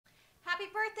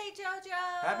birthday,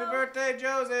 Jojo! Happy birthday,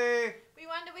 Josie! We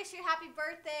wanted to wish you a happy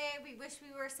birthday. We wish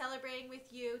we were celebrating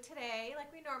with you today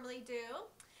like we normally do.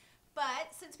 But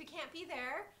since we can't be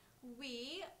there,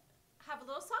 we have a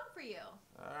little song for you.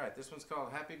 Alright, this one's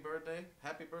called Happy Birthday.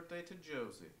 Happy birthday to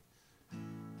Josie.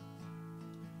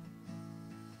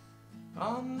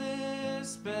 On this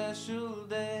special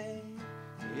day,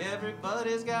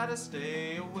 everybody's gotta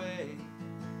stay away.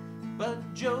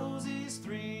 But Josie's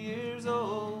 3 years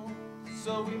old,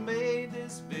 so we made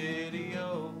this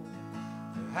video.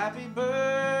 Happy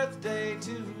birthday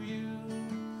to you.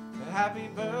 Happy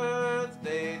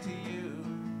birthday to you.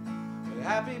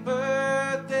 Happy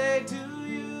birthday to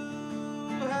you.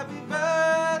 Happy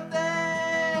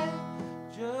birthday,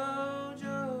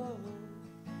 Jojo.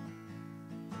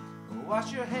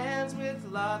 Wash your hands with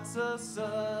lots of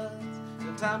suds.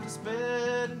 No time to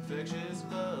spread infectious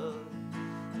love.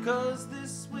 'Cause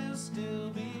this will still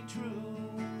be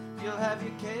true. You'll have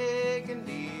your cake and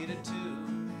eat it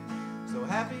too. So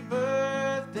happy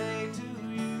birthday to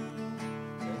you.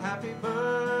 Happy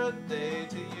birthday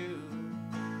to you.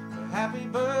 Happy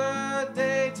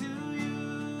birthday to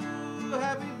you.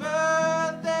 Happy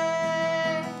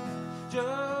birthday,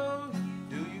 Joe.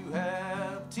 Do you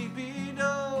have TP?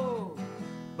 No,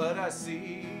 but I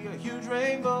see a huge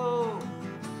rainbow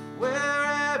where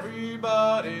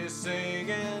everybody's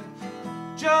singing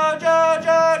Jojo,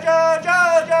 Jojo,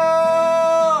 Jojo.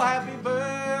 Happy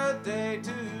birthday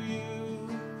to you.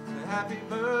 Happy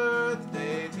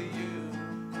birthday to you.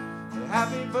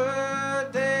 Happy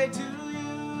birthday to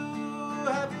you.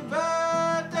 Happy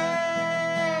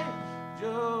birthday,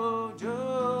 Jojo.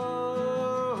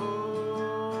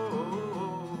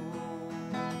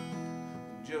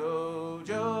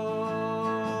 Jojo.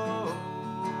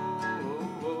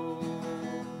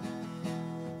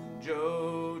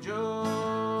 Jojo,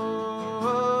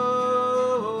 oh,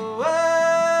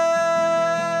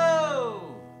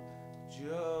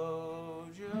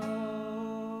 Jojo.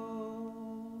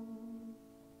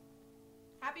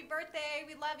 Happy birthday.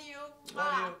 We love you.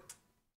 Love you.